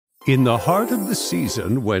In the heart of the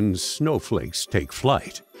season when snowflakes take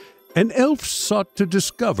flight, an elf sought to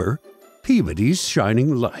discover Peabody's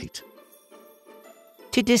shining light.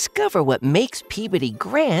 To discover what makes Peabody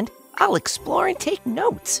grand, I'll explore and take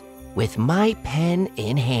notes with my pen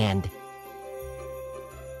in hand.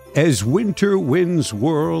 As winter winds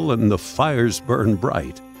whirl and the fires burn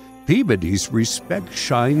bright, Peabody's respect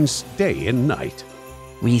shines day and night.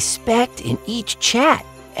 Respect in each chat,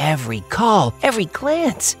 every call, every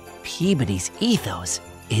glance. Peabody's ethos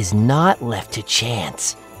is not left to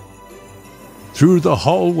chance. Through the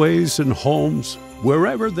hallways and homes,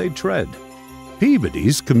 wherever they tread,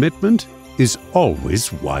 Peabody's commitment is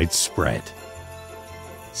always widespread.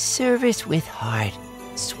 Service with heart,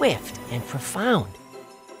 swift and profound.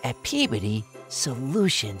 At Peabody,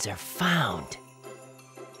 solutions are found.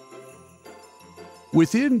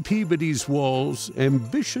 Within Peabody's walls,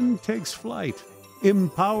 ambition takes flight,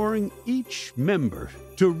 empowering each member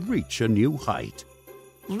to reach a new height.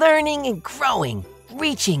 Learning and growing,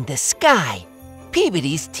 reaching the sky.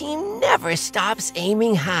 Peabody's team never stops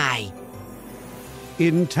aiming high.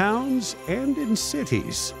 In towns and in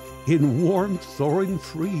cities, in warmth or in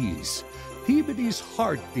freeze, Peabody's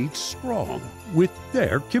heart beats strong with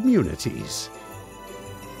their communities.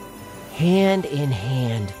 Hand in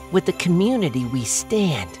hand with the community we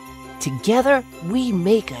stand. Together we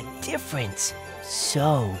make a difference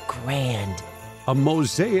so grand. A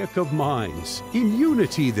mosaic of minds, in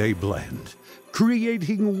unity they blend,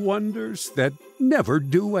 creating wonders that never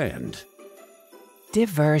do end.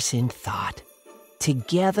 Diverse in thought,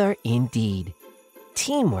 together in deed.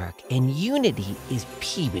 Teamwork and unity is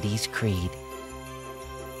Peabody's creed.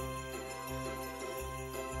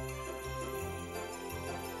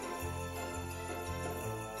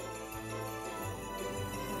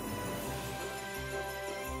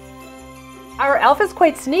 Our elf is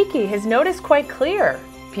quite sneaky, his note is quite clear.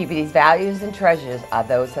 Peabody's values and treasures are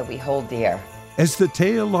those that we hold dear. As the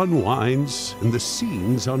tale unwinds and the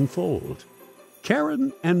scenes unfold,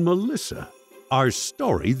 Karen and Melissa, our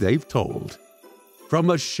story they've told.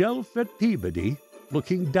 From a shelf at Peabody,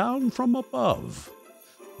 looking down from above,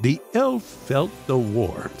 the elf felt the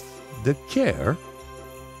warmth, the care,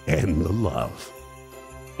 and the love.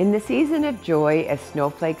 In the season of joy, as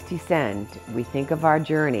snowflakes descend, we think of our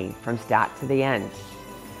journey from start to the end.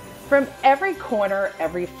 From every corner,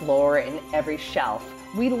 every floor, and every shelf,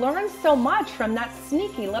 we learn so much from that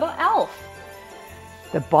sneaky little elf.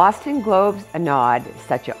 The Boston Globe's a nod,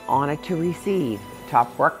 such an honor to receive.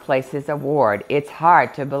 Top Workplaces Award, it's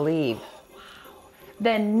hard to believe.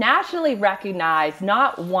 Then nationally recognized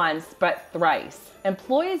not once but thrice.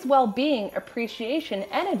 Employees' well-being, appreciation,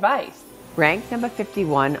 and advice. Ranked number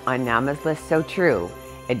 51 on NAMA's list, so true.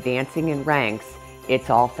 Advancing in ranks, it's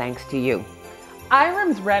all thanks to you.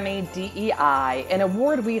 IRM's Remy DEI, an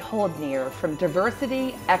award we hold near. From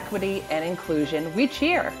diversity, equity, and inclusion, we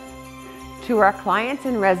cheer. To our clients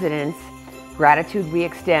and residents, gratitude we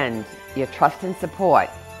extend. Your trust and support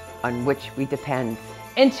on which we depend.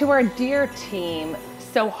 And to our dear team,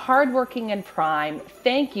 so hardworking and prime,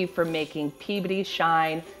 thank you for making Peabody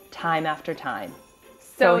shine time after time.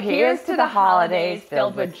 So here's to the holidays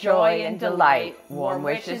filled with joy and delight. Warm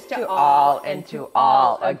wishes to all, and to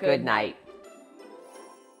all a good night.